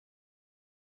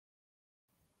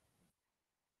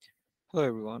Hello,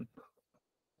 everyone.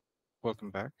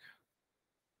 Welcome back.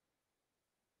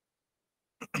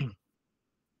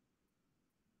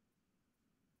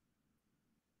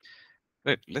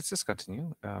 Right, let's just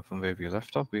continue from where we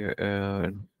left off. We are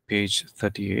on page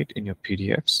 38 in your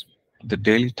PDFs. The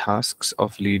daily tasks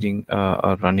of leading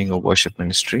or running a worship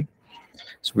ministry.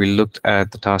 So we looked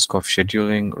at the task of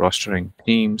scheduling, rostering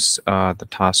teams, the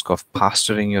task of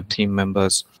pastoring your team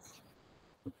members.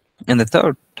 And the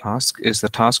third task is the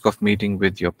task of meeting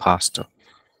with your pastor.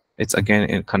 It's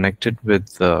again connected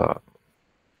with the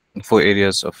four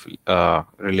areas of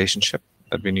relationship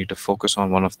that we need to focus on,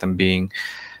 one of them being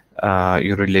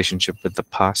your relationship with the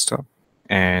pastor.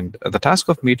 And the task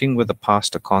of meeting with the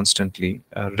pastor constantly,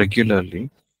 regularly,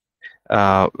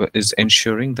 is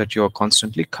ensuring that you're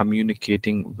constantly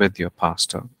communicating with your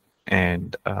pastor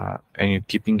and you're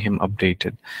keeping him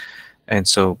updated. And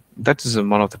so that is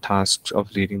one of the tasks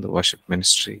of leading the worship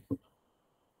ministry.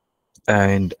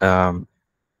 And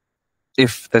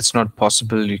if that's not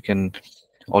possible, you can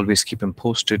always keep him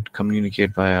posted,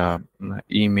 communicate via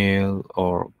email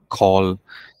or call,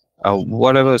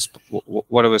 whatever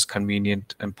is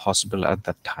convenient and possible at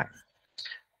that time.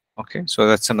 Okay, so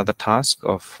that's another task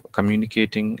of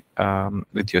communicating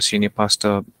with your senior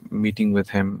pastor, meeting with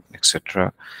him,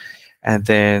 etc. And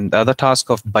then the other task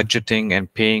of budgeting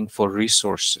and paying for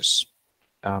resources.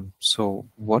 So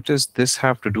what does this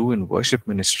have to do in worship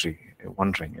ministry? You're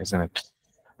wondering, isn't it?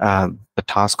 The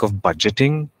task of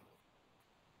budgeting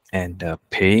and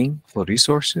paying for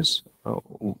resources.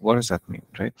 What does that mean,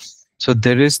 right? So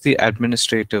there is the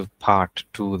administrative part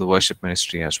to the worship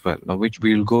ministry as well, now which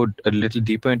we'll go a little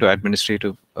deeper into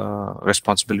administrative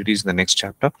responsibilities in the next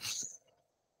chapter.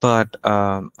 But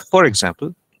for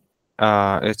example,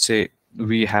 let's say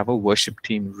we have a worship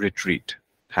team retreat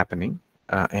happening,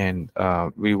 and I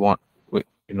want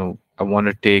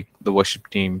to take the worship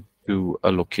team to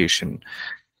a location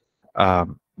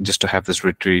just to have this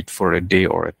retreat for a day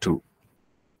or a two.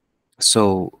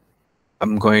 So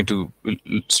I'm going to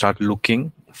start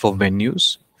looking for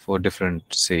venues for different,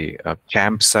 say,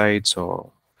 campsites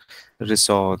or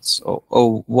resorts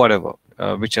or whatever,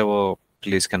 whichever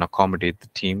place can accommodate the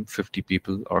team, 50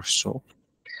 people or so.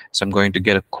 So I'm going to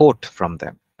get a quote from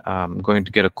them. I'm going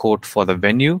to get a quote for the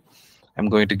venue. I'm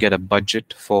going to get a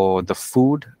budget for the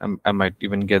food. I might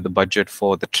even get the budget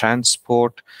for the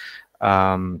transport.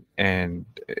 And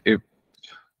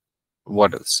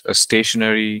what else? A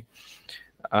stationery.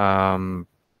 Um,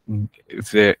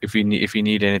 if we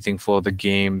need anything for the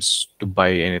games, to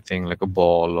buy anything like a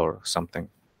ball or something.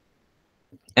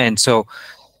 And so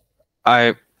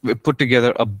I put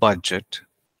together a budget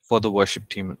for the worship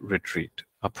team retreat,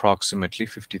 approximately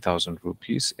 50,000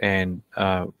 rupees, and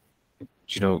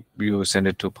you send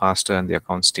it to pastor and the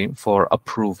accounts team for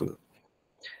approval.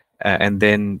 And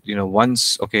then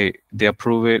once they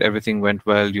approve it, everything went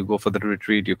well, you go for the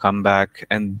retreat, you come back,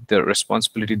 and the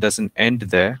responsibility doesn't end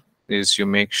there. Is you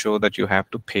make sure that you have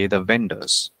to pay the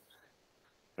vendors,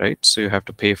 right? So you have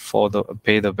to pay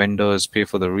the vendors, pay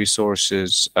for the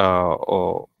resources,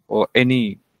 or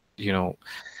any you know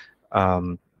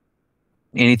um,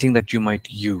 anything that you might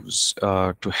use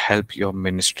to help your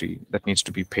ministry that needs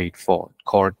to be paid for,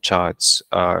 cord charts,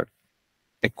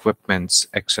 equipments,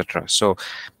 etc. So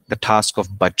the task of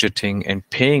budgeting and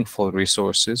paying for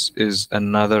resources is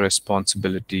another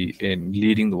responsibility in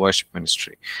leading the worship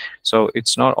ministry. So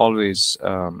it's not always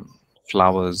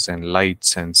flowers and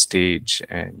lights and stage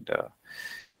and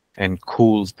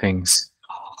cool things.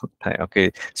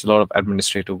 Okay, it's a lot of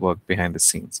administrative work behind the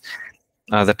scenes.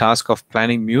 The task of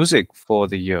planning music for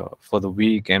the year, for the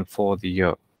week, and for the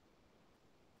year.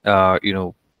 Uh, you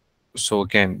know, so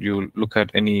again, you look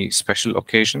at any special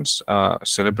occasions,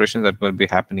 celebrations that will be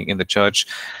happening in the church,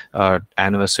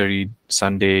 anniversary,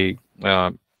 Sunday.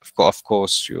 Of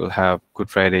course, you'll have Good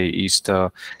Friday,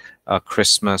 Easter,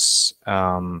 Christmas,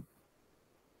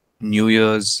 New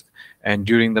Year's, and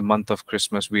during the month of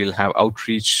Christmas, we'll have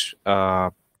outreach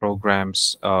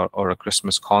programs or a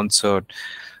Christmas concert,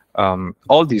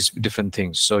 all these different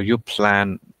things. So you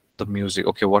plan the music.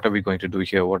 Okay, what are we going to do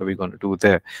here? What are we going to do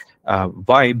there?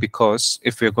 Why? Because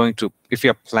if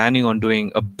you're planning on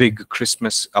doing a big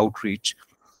Christmas outreach,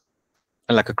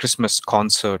 like a Christmas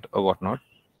concert or whatnot,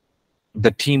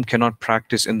 the team cannot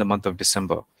practice in the month of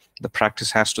December. The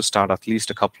practice has to start at least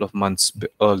a couple of months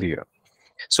earlier.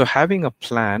 So having a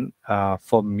plan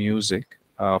for music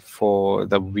for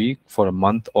the week, for a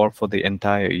month, or for the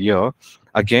entire year,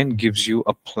 again gives you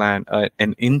a plan,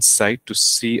 an insight to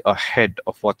see ahead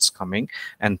of what's coming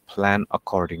and plan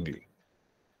accordingly.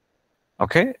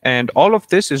 Okay, and all of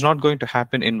this is not going to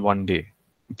happen in one day,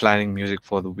 planning music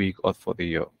for the week or for the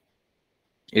year.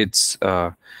 It's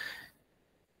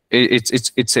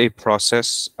it's a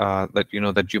process that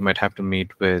that you might have to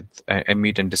meet with and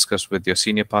meet and discuss with your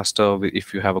senior pastor,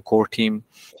 if you have a core team,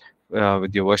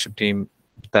 with your worship team,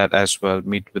 that as well,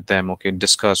 meet with them, okay,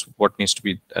 discuss what needs to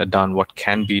be done, what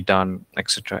can be done,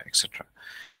 etc., etc.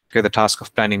 Okay, the task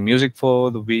of planning music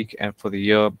for the week and for the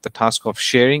year, the task of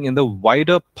sharing in the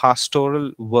wider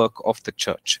pastoral work of the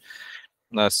church.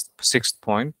 That's sixth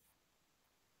point,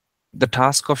 the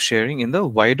task of sharing in the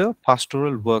wider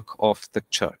pastoral work of the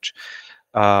church.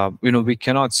 We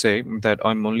cannot say that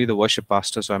I'm only the worship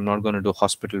pastor, so I'm not going to do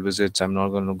hospital visits. I'm not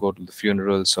going to go to the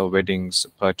funerals or weddings,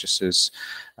 purchases.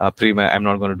 I'm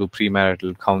not going to do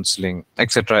premarital counseling,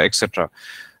 etc., etc.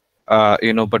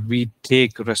 But we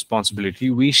take responsibility.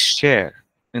 We share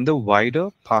in the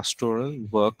wider pastoral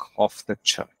work of the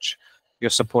church. You're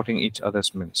supporting each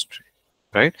other's ministry,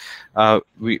 right?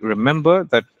 We remember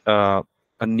that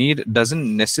a need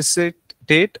doesn't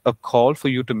necessitate a call for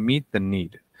you to meet the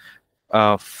need.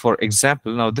 For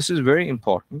example, now this is very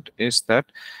important, is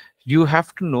that you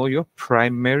have to know your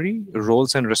primary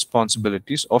roles and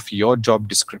responsibilities of your job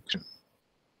description.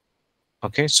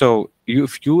 Okay, so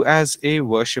if you as a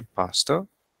worship pastor,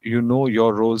 you know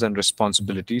your roles and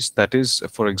responsibilities. That is,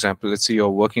 for example, let's say you're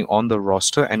working on the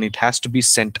roster and it has to be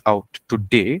sent out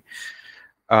today,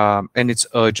 and it's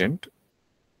urgent.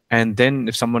 And then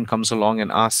if someone comes along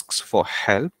and asks for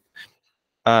help,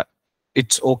 uh,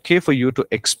 it's okay for you to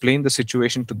explain the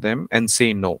situation to them and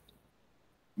say no,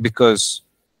 because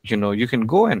you can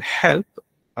go and help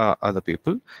other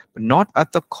people, but not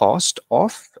at the cost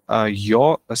of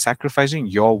your sacrificing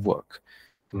your work.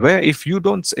 Where if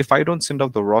I don't send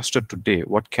out the roster today,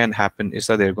 what can happen is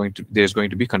that there's going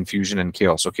to be confusion and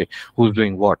chaos. Okay, who's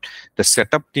doing what? The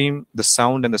setup team, the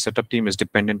sound and the setup team is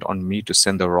dependent on me to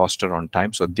send the roster on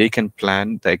time, so they can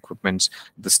plan the equipments,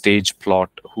 the stage plot,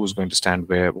 who's going to stand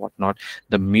where, whatnot.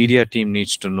 The media team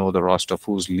needs to know the roster of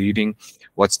who's leading,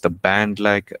 what's the band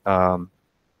like,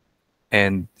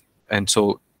 and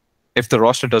so if the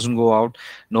roster doesn't go out,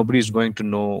 nobody's going to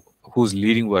know who's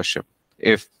leading worship.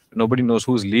 If nobody knows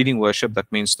who's leading worship,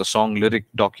 that means the song lyric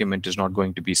document is not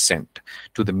going to be sent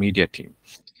to the media team.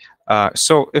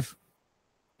 So if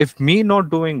me not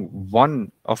doing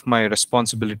one of my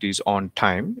responsibilities on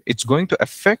time, it's going to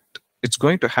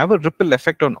have a ripple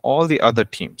effect on all the other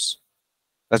teams.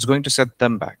 That's going to set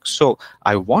them back. So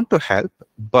I want to help,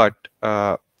 but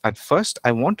at first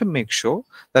I want to make sure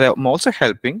that I'm also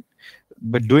helping,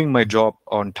 but doing my job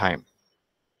on time.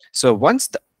 So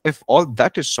if all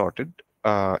that is sorted,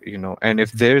 and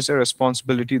if there is a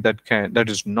responsibility that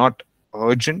is not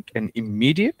urgent and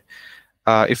immediate,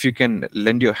 if you can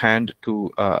lend your hand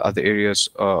to other areas,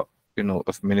 of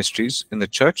ministries in the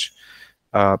church,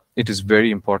 it is very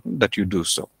important that you do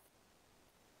so.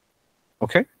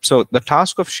 Okay, so the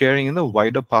task of sharing in the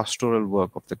wider pastoral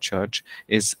work of the church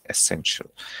is essential.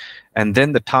 And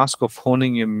then the task of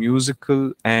honing your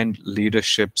musical and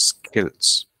leadership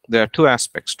skills. There are two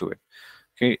aspects to it.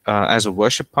 Okay, as a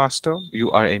worship pastor, you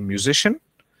are a musician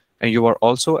and you are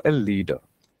also a leader.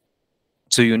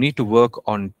 So you need to work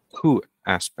on two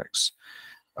aspects,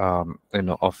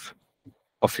 of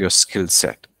your skill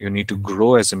set. You need to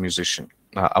grow as a musician.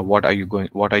 What are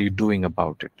you doing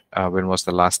about it? When was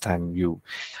the last time you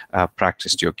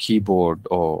practiced your keyboard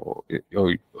or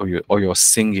your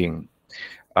singing?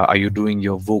 Are you doing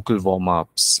your vocal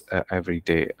warm-ups every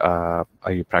day? Are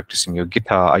you practicing your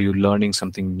guitar? Are you learning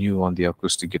something new on the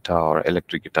acoustic guitar or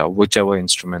electric guitar, whichever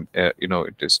instrument it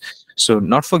is? So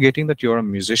not forgetting that you're a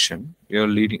musician, you're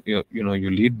leading, you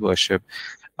lead worship.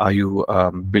 Are you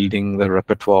building the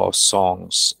repertoire of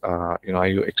songs? Are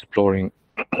you exploring?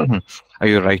 Are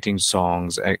you writing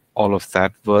songs? All of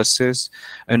that versus,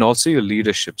 and also your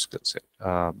leadership skill set.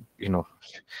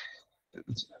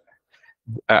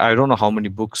 I don't know how many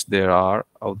books there are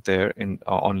out there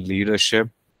on leadership.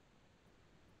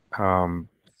 Um,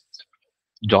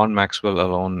 John Maxwell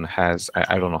alone has,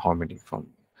 I don't know how many, from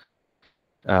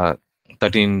uh,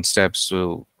 13 steps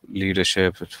to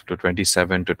leadership to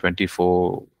 27 to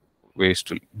 24 ways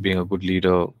to being a good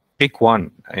leader. Pick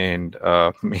one and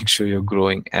make sure you're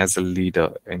growing as a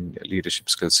leader in your leadership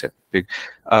skill set. Pick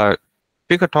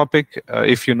a topic,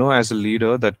 if you know as a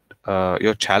leader that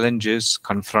your challenge is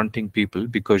confronting people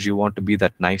because you want to be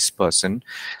that nice person.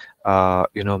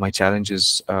 My challenge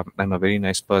is I'm a very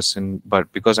nice person,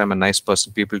 but because I'm a nice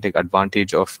person, people take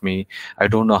advantage of me. I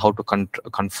don't know how to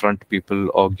confront people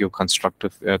or give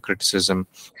constructive criticism.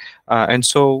 And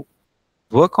so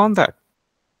work on that.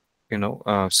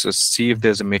 so see if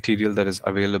there's a material that is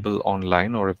available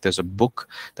online, or if there's a book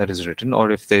that is written,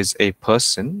 or if there's a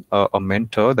person, a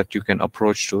mentor that you can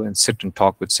approach to and sit and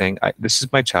talk with, saying, this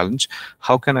is my challenge.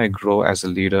 How can I grow as a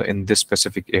leader in this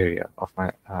specific area of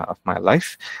my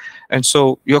life? And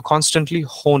so you're constantly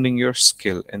honing your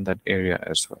skill in that area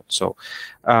as well. So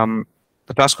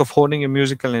the task of honing your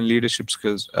musical and leadership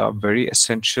skills are very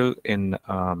essential in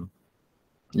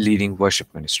leading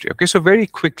worship ministry. Okay, so very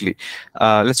quickly,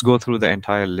 let's go through the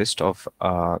entire list of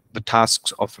the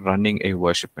tasks of running a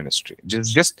worship ministry.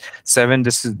 Just seven.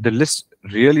 This is the list.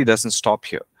 Really doesn't stop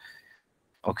here.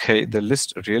 Okay, the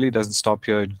list really doesn't stop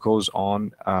here. It goes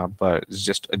on, but it's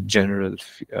just a generic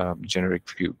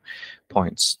few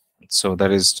points. So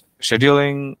that is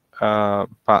scheduling,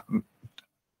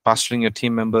 pastoring your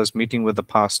team members, meeting with the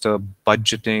pastor,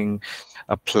 budgeting,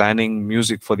 planning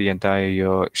music for the entire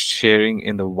year, sharing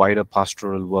in the wider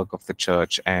pastoral work of the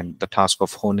church, and the task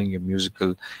of honing your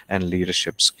musical and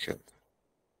leadership skill.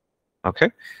 Okay,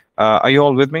 are you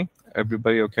all with me?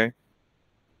 Everybody okay?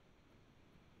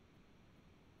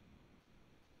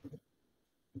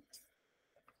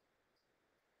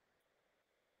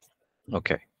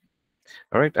 Okay.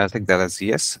 All right. I think that is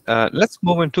yes. Let's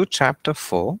move into chapter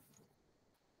 4.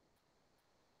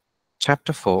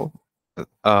 Chapter 4,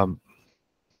 um,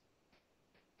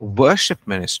 worship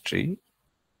ministry,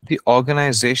 the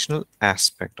organizational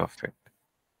aspect of it.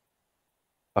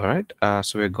 All right.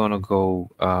 So we're going to go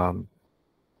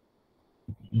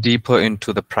deeper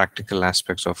into the practical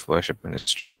aspects of worship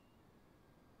ministry.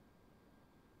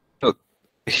 So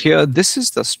here, this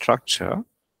is the structure.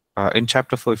 In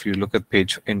chapter 4, if you look at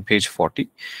page 40,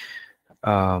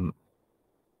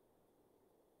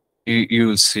 you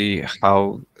will see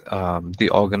how the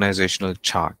organizational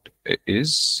chart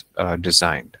is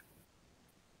designed.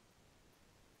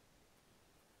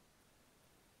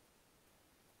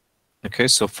 Okay,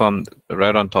 so from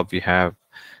right on top, we have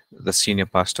the senior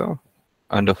pastor,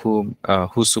 under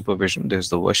whose supervision there's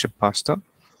the worship pastor,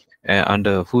 and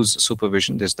under whose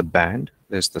supervision there's the band,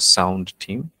 there's the sound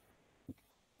team,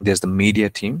 there's the media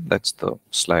team, that's the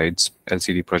slides,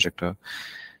 LCD projector,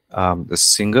 the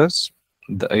singers,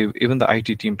 even the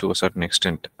IT team to a certain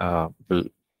extent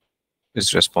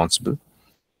is responsible,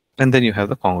 and then you have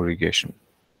the congregation.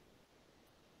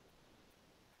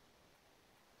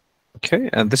 Okay,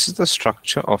 and this is the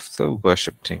structure of the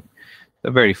worship team, the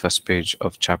very first page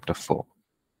of chapter 4.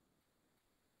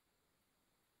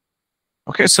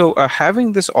 Okay, so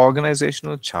having this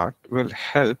organizational chart will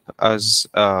help us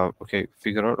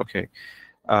figure out,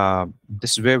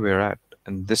 this is where we're at,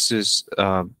 and this is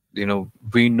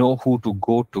we know who to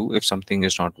go to if something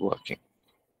is not working.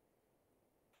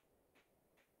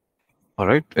 All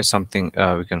right, it's something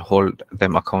we can hold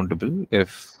them accountable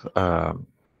if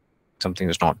something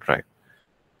is not right,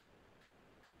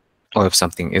 or if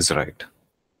something is right.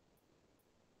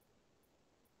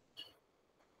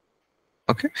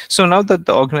 Okay, so now that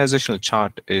the organizational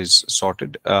chart is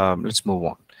sorted, let's move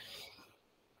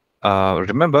on.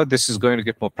 Remember, this is going to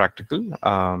get more practical.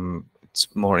 It's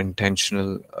more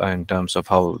intentional in terms of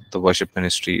how the worship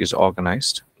ministry is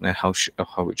organized and how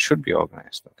it should be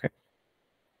organized. Okay,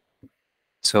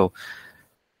 so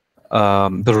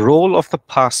the role of the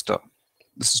pastor.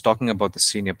 This is talking about the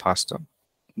senior pastor.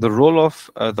 The role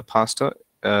of the pastor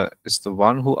is the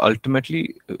one who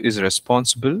ultimately is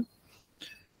responsible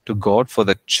to God for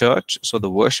the church. So the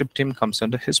worship team comes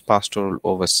under his pastoral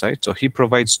oversight. So he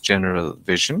provides general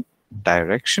vision,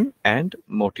 direction, and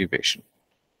motivation.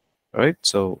 All right.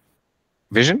 So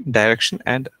vision, direction,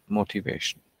 and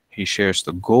motivation. He shares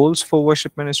the goals for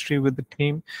worship ministry with the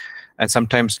team, and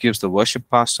sometimes gives the worship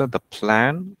pastor the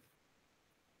plan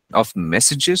of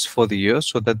messages for the year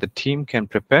so that the team can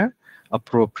prepare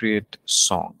appropriate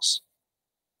songs.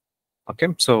 Okay,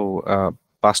 so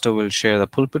pastor will share the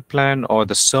pulpit plan or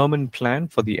the sermon plan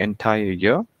for the entire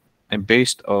year, and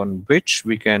based on which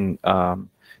we can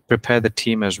prepare the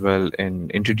team as well in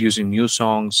introducing new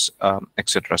songs,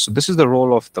 etc. So this is the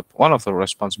role of one of the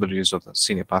responsibilities of the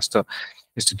senior pastor,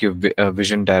 is to give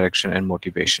vision, direction, and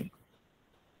motivation.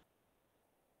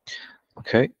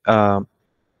 Okay.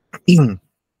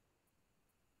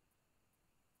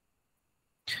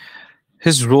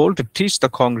 His role to teach the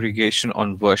congregation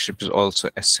on worship is also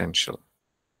essential.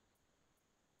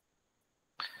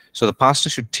 So the pastor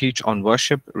should teach on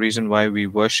worship, reason why we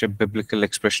worship, biblical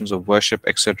expressions of worship,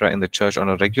 etc. in the church on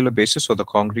a regular basis, so the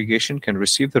congregation can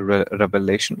receive the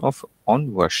revelation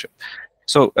on worship.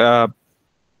 So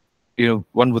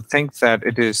one would think that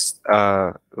it is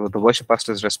the worship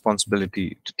pastor's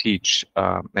responsibility to teach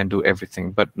and do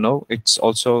everything, but no, it's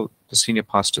also the senior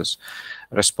pastor's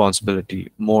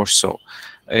responsibility more so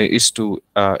is to,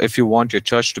 if you want your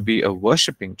church to be a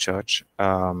worshiping church,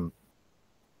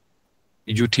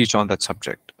 you teach on that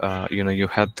subject. You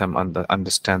help them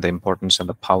understand the importance and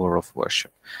the power of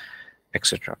worship,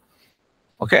 etc.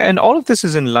 Okay, and all of this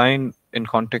is in line, in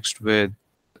context with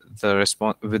the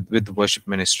response with the worship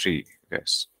ministry,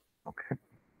 guys. Okay.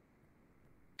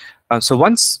 So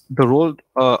once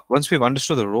we've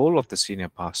understood the role of the senior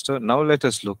pastor, now let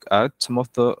us look at some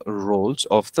of the roles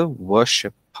of the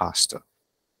worship pastor.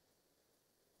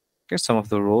 Okay, some of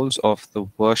the roles of the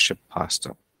worship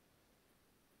pastor.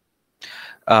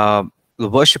 The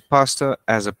worship pastor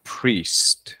as a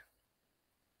priest.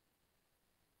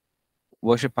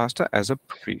 Worship pastor as a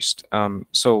priest.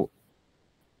 So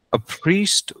a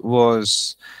priest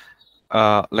was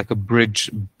like a bridge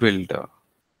builder.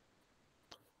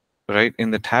 Right,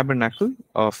 in the tabernacle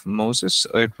of Moses,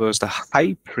 it was the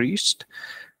high priest.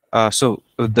 So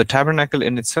the tabernacle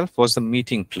in itself was the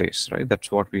meeting place, right?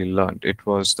 That's what we learned. It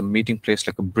was the meeting place,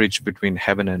 like a bridge between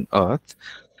heaven and earth.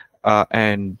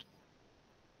 And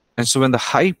so when the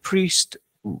high priest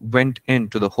went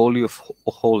into the Holy of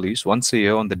Holies once a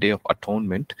year on the Day of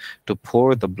Atonement to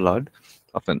pour the blood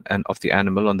of the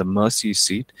animal on the mercy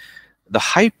seat, the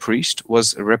high priest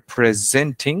was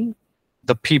representing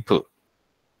the people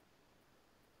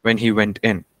when he went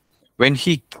in. When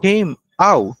he came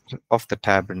out of the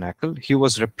tabernacle, he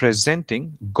was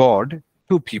representing God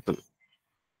to people,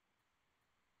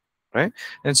 right?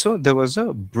 And so there was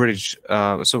a bridge.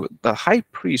 So the high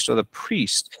priest or the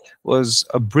priest was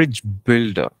a bridge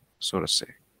builder, so to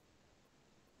say.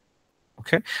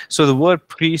 Okay, so the word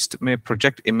priest may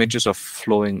project images of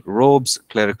flowing robes,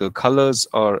 clerical colors,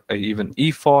 or even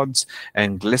ephods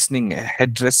and glistening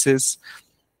headdresses.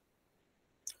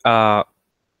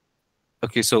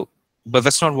 Okay, so, but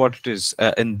that's not what it is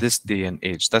in this day and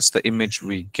age. That's the image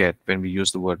we get when we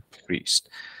use the word priest.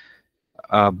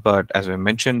 But as I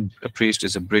mentioned, a priest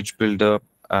is a bridge builder.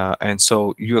 And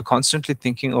so you are constantly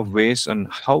thinking of ways on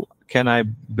how can I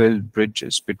build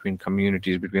bridges between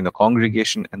communities, between the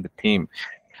congregation and the team,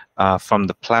 from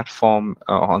the platform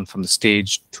from the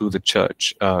stage to the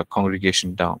church,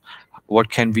 congregation down. What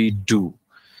can we do?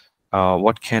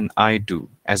 What can I do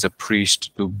as a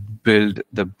priest to build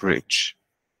the bridge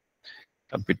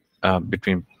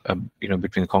between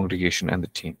between the congregation and the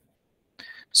team?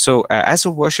 So as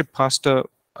a worship pastor,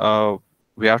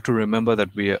 we have to remember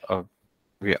that we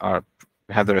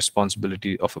have the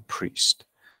responsibility of a priest,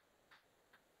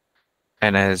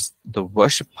 and as the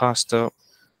worship pastor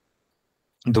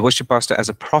as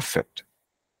a prophet,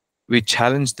 we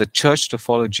challenge the church to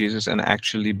follow Jesus and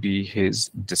actually be his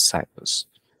disciples.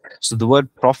 So the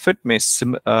word prophet may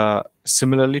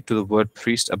similarly to the word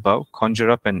priest above conjure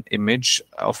up an image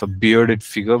of a bearded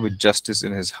figure with justice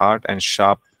in his heart and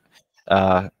sharp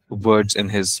words in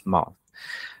his mouth.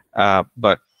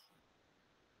 But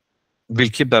we'll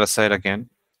keep that aside again.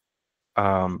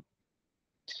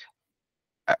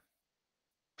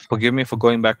 Forgive me for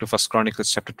going back to 1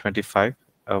 Chronicles chapter 25,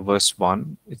 verse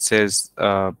 1. It says,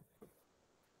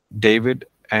 David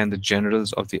and the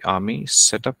generals of the army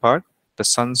set apart the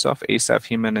sons of Asaph,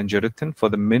 Heman, and Jeduthun for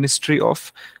the ministry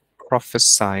of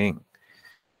prophesying,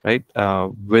 right?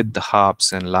 With the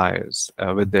harps and lyres,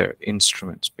 with their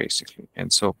instruments, basically.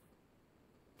 And so,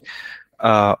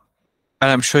 and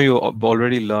I'm sure you have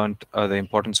already learned the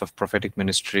importance of prophetic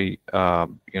ministry,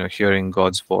 hearing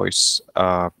God's voice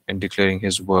and declaring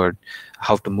his word,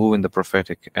 how to move in the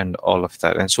prophetic and all of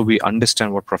that. And so we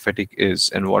understand what prophetic is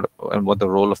and what the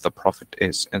role of the prophet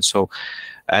is. And so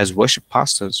as worship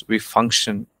pastors, we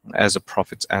function as a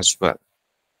prophets as well.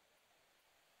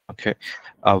 Okay,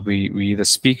 we either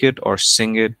speak it or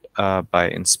sing it by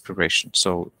inspiration.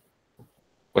 So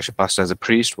worship pastor as a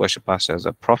priest, worship pastor as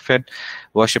a prophet,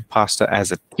 worship pastor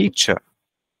as a teacher.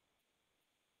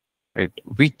 Right?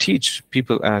 We teach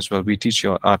people as well. We teach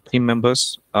our team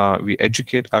members. We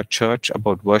educate our church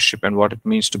about worship and what it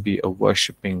means to be a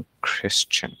worshiping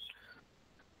Christian.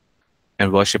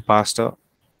 And worship pastor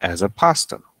as a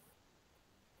pastor.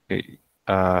 Okay?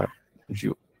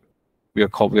 We are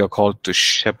called to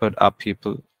shepherd our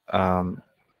people, and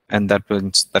that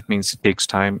means it takes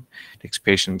time, it takes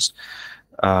patience.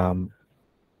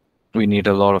 We need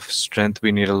a lot of strength.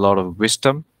 We need a lot of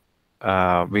wisdom.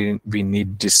 We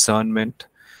need discernment.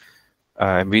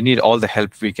 We need all the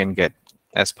help we can get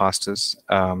as pastors.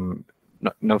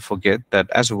 Not forget that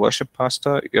as a worship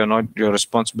pastor, your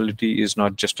responsibility is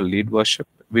not just to lead worship.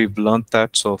 We've learned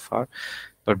that so far,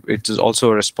 but it is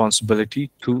also a responsibility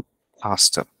to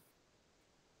pastor.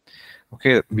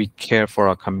 Okay, we care for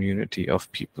our community of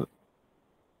people.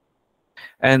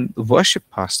 And worship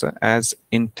pastor as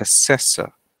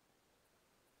intercessor.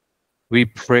 We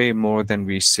pray more than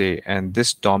we say, and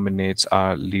this dominates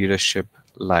our leadership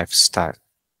lifestyle.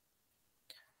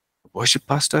 Worship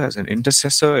pastor as an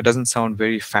intercessor, it doesn't sound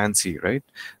very fancy, right?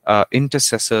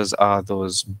 Intercessors are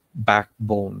those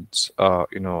backbones,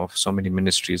 of so many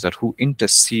ministries, that who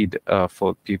intercede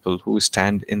for people, who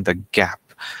stand in the gap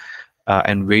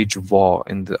and wage war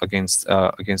against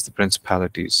the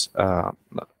principalities,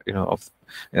 of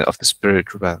the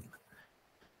spirit realm.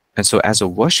 And so, as a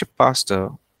worship pastor,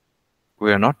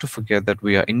 we are not to forget that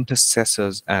we are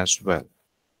intercessors as well.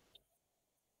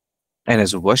 And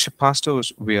as a worship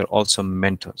pastors, we are also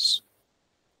mentors.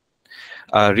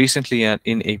 Recently in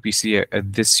APC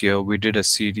this year, we did a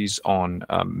series on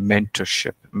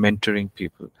mentorship, mentoring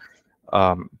people,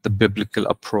 the biblical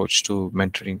approach to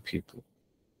mentoring people.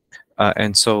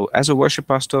 And so as a worship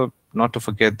pastor, not to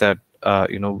forget that,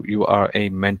 you are a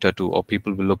mentor to, or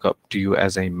people will look up to you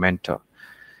as a mentor.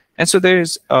 And so there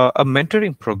is a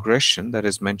mentoring progression that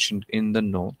is mentioned in the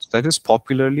notes that is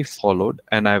popularly followed.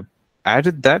 And I've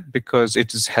added that because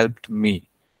it has helped me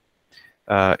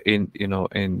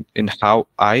in how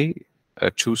I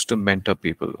choose to mentor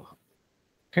people.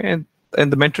 Okay,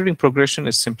 and the mentoring progression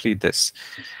is simply this: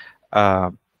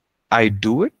 I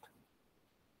do it,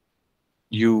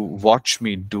 you watch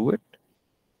me do it,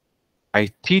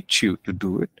 I teach you to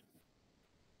do it.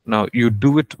 Now you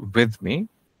do it with me,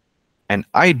 and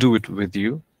I do it with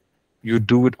you. You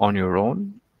do it on your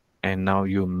own, and now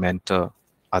you mentor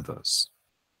others.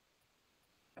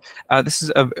 This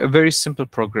is a very simple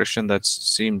progression that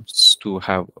seems to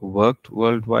have worked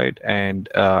worldwide, and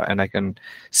I can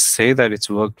say that it's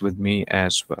worked with me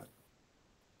as well.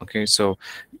 Okay, so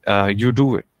you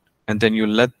do it, and then you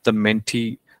let the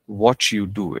mentee watch you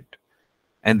do it,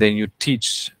 and then you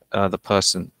teach the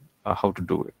person how to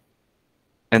do it,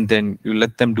 and then you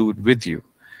let them do it with you,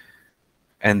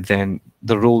 and then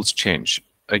the roles change.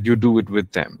 You do it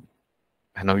with them,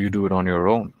 and now you do it on your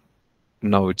own.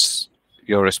 Now it's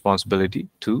your responsibility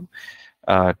to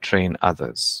train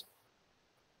others.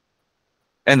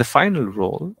 And the final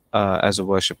role as a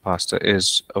worship pastor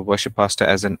is a worship pastor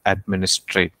as an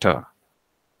administrator.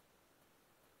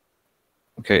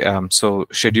 Okay, so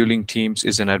scheduling teams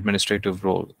is an administrative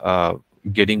role.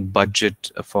 Getting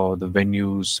budget for the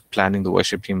venues, planning the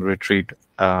worship team retreat,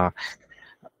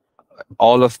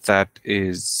 all of that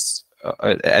is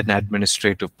an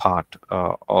administrative part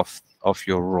of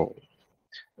your role,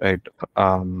 right?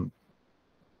 Some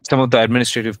of the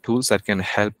administrative tools that can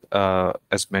help,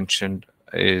 as mentioned,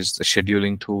 is the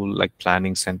scheduling tool like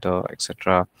Planning Center,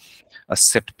 etc. A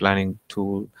set planning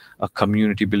tool, a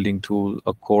community building tool,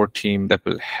 a core team that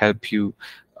will help you,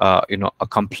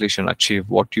 accomplish and achieve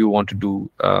what you want to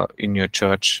do in your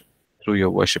church through your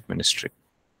worship ministry.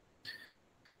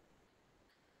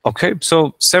 Okay,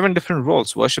 so 7 different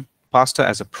roles: worship pastor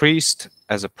as a priest,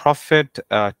 as a prophet,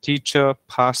 teacher,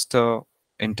 pastor,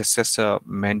 intercessor,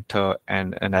 mentor,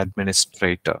 and an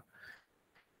administrator.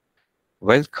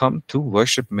 Welcome to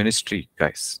worship ministry,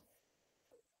 guys.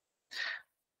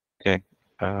 Okay.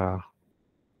 How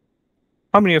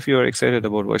many of you are excited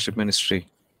about worship ministry?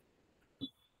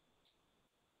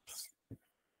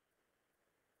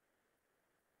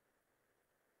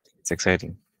 It's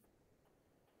exciting.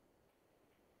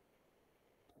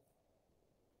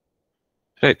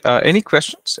 Right. Any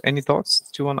questions? Any thoughts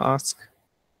that you want to ask?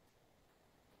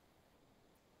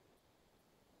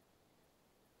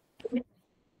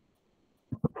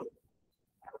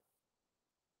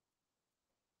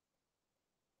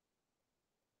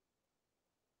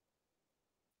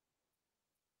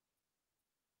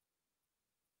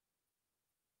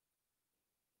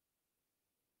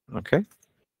 Okay.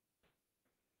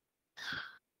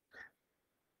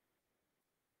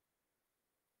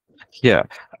 Yeah.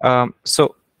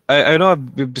 So I know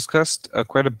we've discussed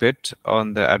quite a bit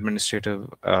on the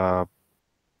administrative.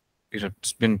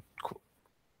 It's been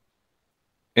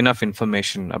enough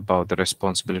information about the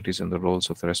responsibilities and the roles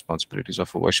of the responsibilities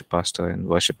of a worship pastor in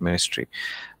worship ministry.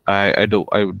 I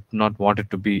would not want it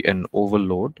to be an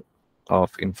overload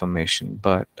of information,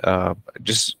 but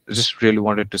just really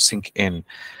wanted to sink in,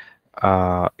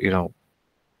 about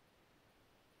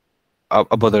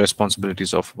the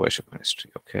responsibilities of worship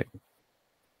ministry. Okay.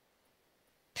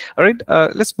 All right.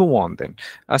 Let's move on then.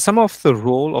 Some of the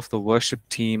role of the worship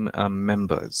team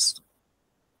members.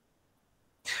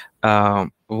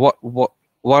 What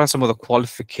are some of the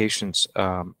qualifications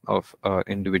of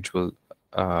individual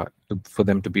for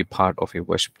them to be part of a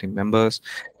worship team members?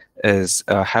 Is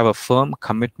have a firm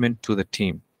commitment to the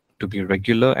team, to be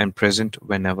regular and present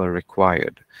whenever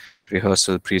required.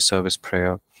 Rehearsal, pre-service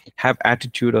prayer, have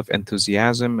attitude of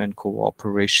enthusiasm and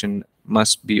cooperation,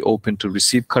 must be open to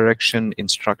receive correction,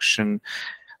 instruction,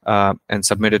 and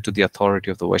submitted to the authority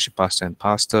of the worship pastor and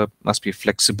pastor, must be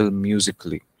flexible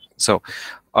musically. So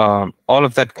all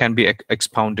of that can be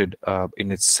expounded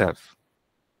in itself.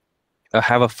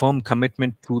 Have a firm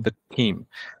commitment to the team.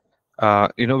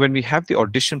 When we have the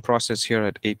audition process here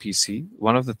at APC,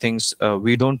 one of the things,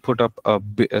 we don't put up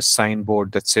a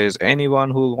signboard that says,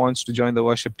 anyone who wants to join the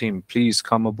worship team, please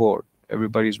come aboard.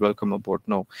 Everybody's welcome aboard.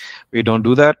 No, we don't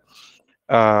do that.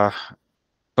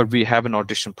 But we have an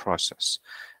audition process.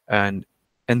 And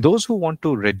those who want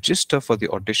to register for the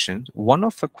audition, one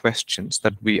of the questions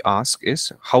that we ask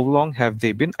is, how long have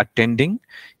they been attending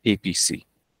APC?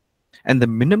 And the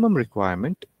minimum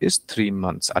requirement is 3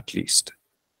 months at least.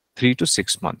 3 to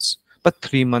 6 months, but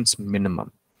 3 months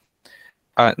minimum.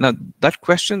 Now, that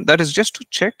question, that is just to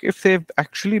check if they've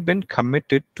actually been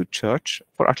committed to church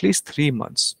for at least 3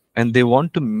 months, and they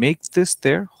want to make this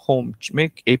their home,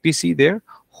 make APC their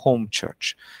home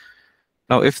church.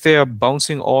 Now, if they are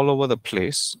bouncing all over the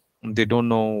place, they don't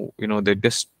know, they're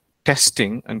just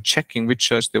testing and checking which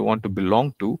church they want to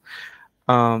belong to,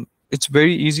 it's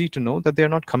very easy to know that they're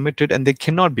not committed and they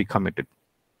cannot be committed,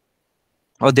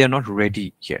 or they're not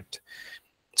ready yet.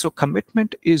 So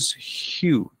commitment is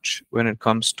huge when it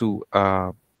comes to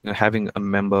having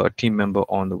a team member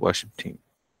on the worship team.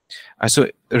 So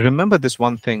remember this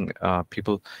one thing,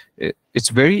 people. It's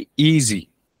very easy.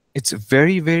 It's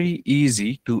very, very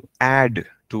easy to add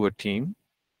to a team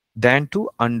than to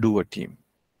undo a team.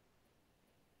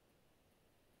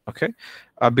 Okay?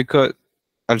 Because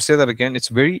I'll say that again. It's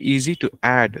very easy to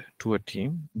add to a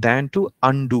team than to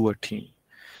undo a team.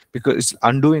 Because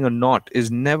undoing a knot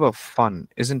is never fun,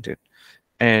 isn't it?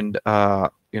 And I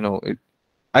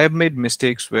have made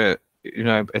mistakes where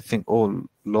I think, oh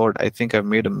Lord, I think I've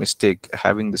made a mistake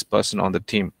having this person on the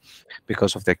team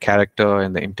because of their character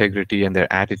and their integrity and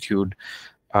their attitude,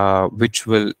 which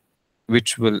will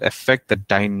affect the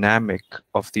dynamic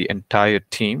of the entire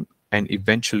team and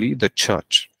eventually the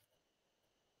church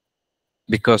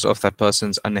because of that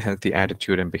person's unhealthy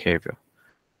attitude and behavior.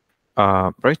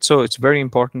 Right, so it's very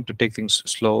important to take things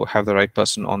slow, have the right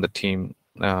person on the team,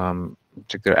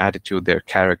 check their attitude, their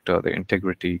character, their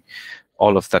integrity,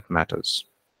 all of that matters.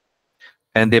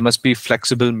 And they must be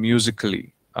flexible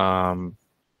musically. They're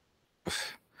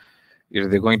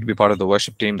going to be part of the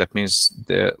worship team. That means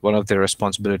one of their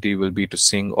responsibility will be to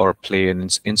sing or play an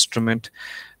instrument.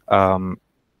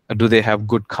 Do they have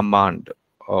good command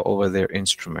over their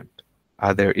instrument?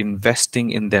 Are they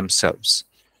investing in themselves?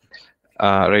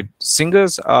 Right,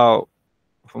 singers are,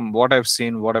 from what I've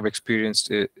seen, what I've experienced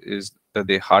is that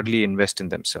they hardly invest in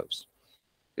themselves.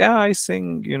 Yeah, I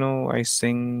sing, I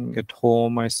sing at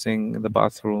home, I sing in the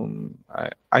bathroom,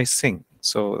 I sing.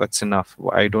 So that's enough.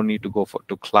 I don't need to go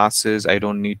to classes. I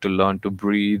don't need to learn to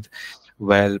breathe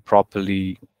well,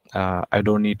 properly. I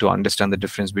don't need to understand the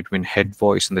difference between head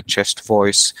voice and the chest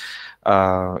voice.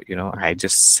 I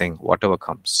just sing whatever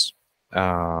comes.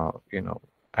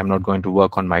 I'm not going to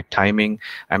work on my timing.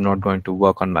 I'm not going to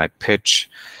work on my pitch.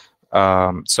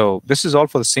 So this is all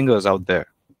for the singers out there.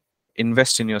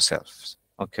 Invest in yourselves.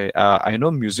 Okay. I know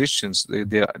musicians,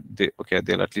 they'll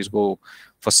at least go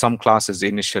for some classes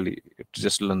initially to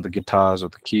just learn the guitars or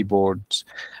the keyboards,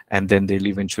 and then they'll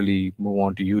eventually move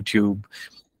on to YouTube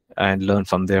and learn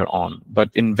from there on. But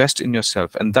invest in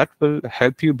yourself, and that will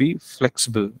help you be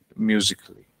flexible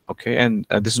musically. Okay, and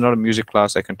this is not a music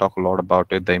class. I can talk a lot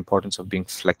about it, the importance of being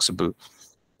flexible.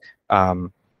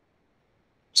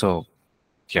 So,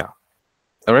 yeah.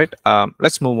 All right,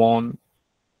 let's move on.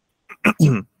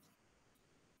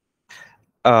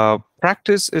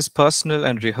 Practice is personal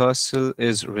and rehearsal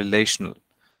is relational.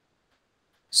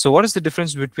 So what is the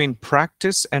difference between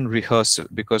practice and rehearsal?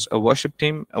 Because a worship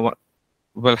team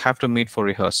will have to meet for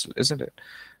rehearsal, isn't it?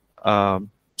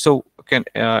 So can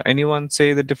anyone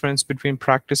say the difference between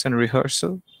practice and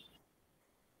rehearsal?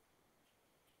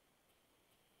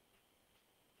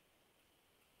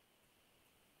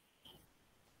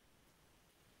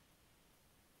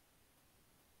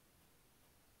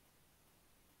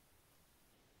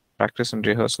 Practice and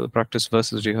rehearsal, practice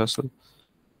versus rehearsal.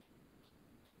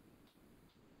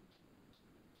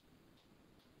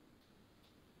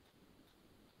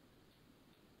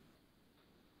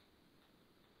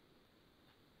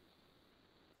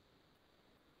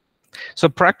 So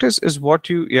practice is what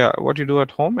you do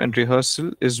at home, and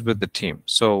rehearsal is with the team.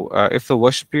 So if the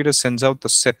worship leader sends out the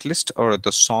set list or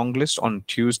the song list on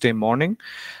Tuesday morning,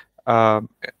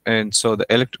 and so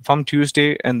from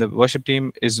Tuesday, and the worship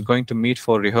team is going to meet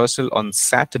for rehearsal on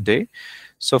Saturday.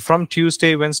 So from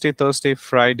Tuesday, Wednesday, Thursday,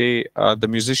 Friday, the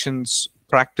musicians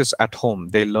practice at home.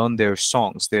 They learn their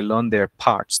songs, they learn their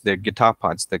parts, their guitar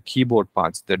parts, their keyboard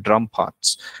parts, their drum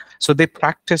parts. So they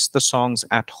practice the songs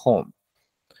at home,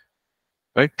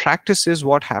 right? Practice is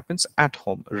what happens at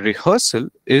home. Rehearsal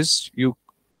is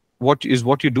what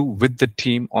you do with the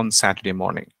team on Saturday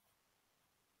morning,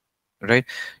 right?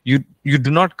 You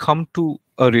do not come to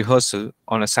a rehearsal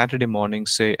on a Saturday morning,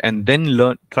 say, and then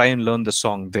try and learn the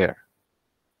song there.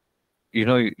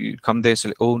 You come there and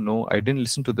say, oh no, I didn't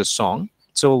listen to the song.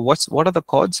 So what are the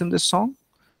chords in this song?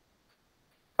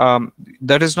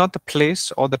 That is not the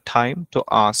place or the time to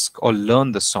ask or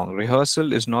learn the song.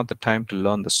 Rehearsal is not the time to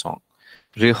learn the song.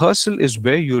 Rehearsal is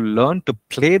where you learn to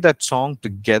play that song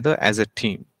together as a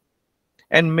team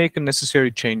and make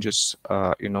necessary changes,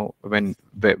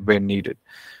 where needed.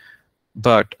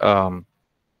 But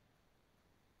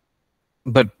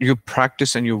you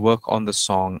practice and you work on the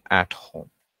song at home.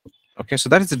 Okay, so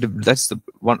that's the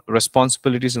one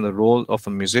responsibilities and the role of a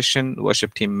musician,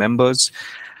 worship team members,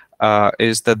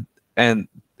 is that, and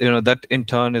that in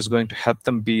turn is going to help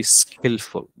them be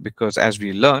skillful, because as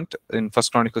we learned in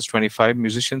First Chronicles 25,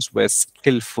 musicians were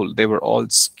skillful. They were all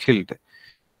skilled.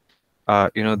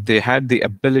 They had the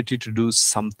ability to do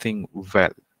something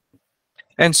well.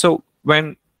 And so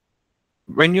when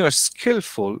you are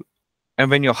skillful, and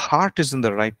when your heart is in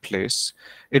the right place,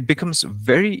 it becomes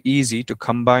very easy to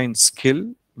combine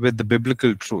skill with the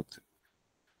biblical truth.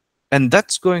 And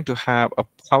that's going to have a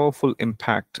powerful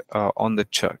impact on the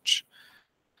church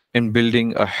in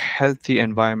building a healthy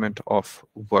environment of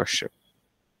worship.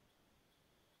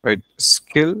 Right?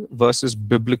 Skill versus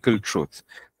biblical truth.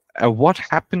 What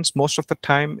happens most of the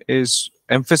time is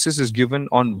emphasis is given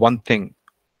on one thing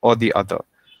or the other.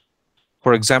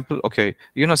 For example, okay,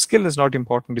 skill is not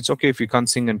important. It's okay if you can't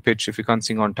sing in pitch, if you can't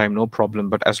sing on time, no problem.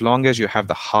 But as long as you have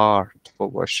the heart for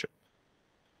worship,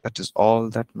 that is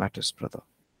all that matters, brother.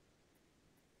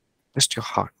 Just your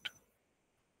heart.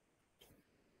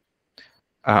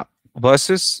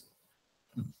 Versus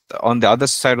on the other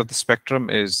side of the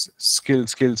spectrum is skill,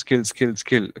 skill, skill, skill,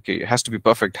 skill. Okay, it has to be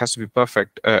perfect, has to be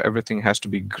perfect. Everything has to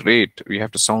be great. We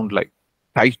have to sound like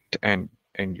tight and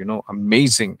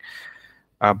amazing,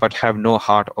 but have no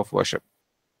heart of worship.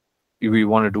 We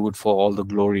want to do it for all the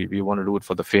glory. We want to do it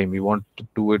for the fame. We want to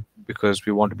do it because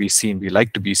we want to be seen. We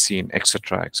like to be seen,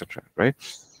 etc., etc. Right?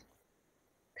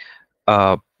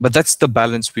 But that's the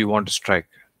balance we want to strike.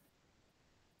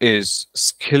 Is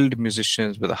skilled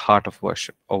musicians with a heart of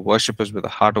worship, or worshipers with a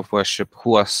heart of worship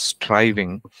who are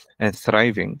striving and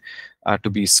thriving to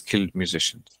be skilled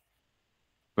musicians,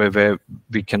 where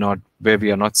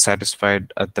we are not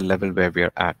satisfied at the level where we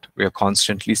are at. We are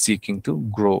constantly seeking to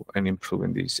grow and improve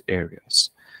in these areas.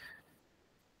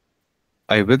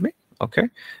 Are you with me? Okay.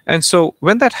 And so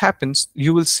when that happens,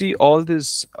 you will see all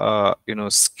these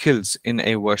skills in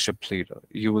a worship leader.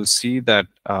 You will see that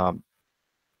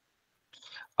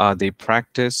they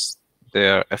practice, they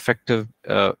are effective,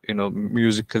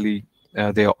 musically,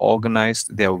 they are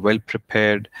organized, they are well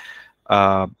prepared,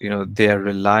 they are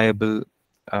reliable,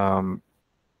 and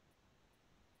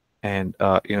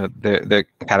their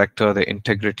character, their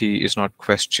integrity is not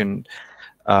questioned,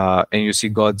 and you see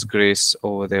God's grace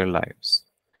over their lives.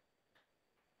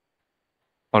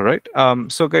 All right.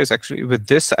 So guys, actually with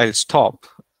this, I'll stop.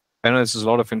 I know this is a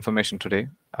lot of information today.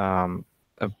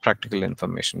 Practical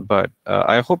information, but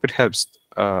I hope it helps,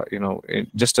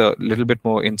 just a little bit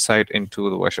more insight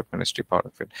into the worship ministry part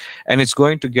of it. And it's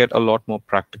going to get a lot more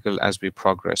practical as we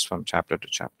progress from chapter to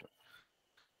chapter.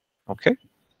 Okay.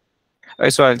 All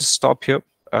right, so I'll just stop here.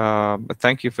 But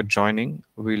thank you for joining.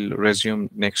 We'll resume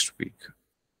next week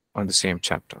on the same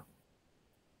chapter.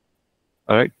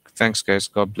 All right. Thanks, guys.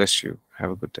 God bless you.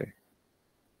 Have a good day.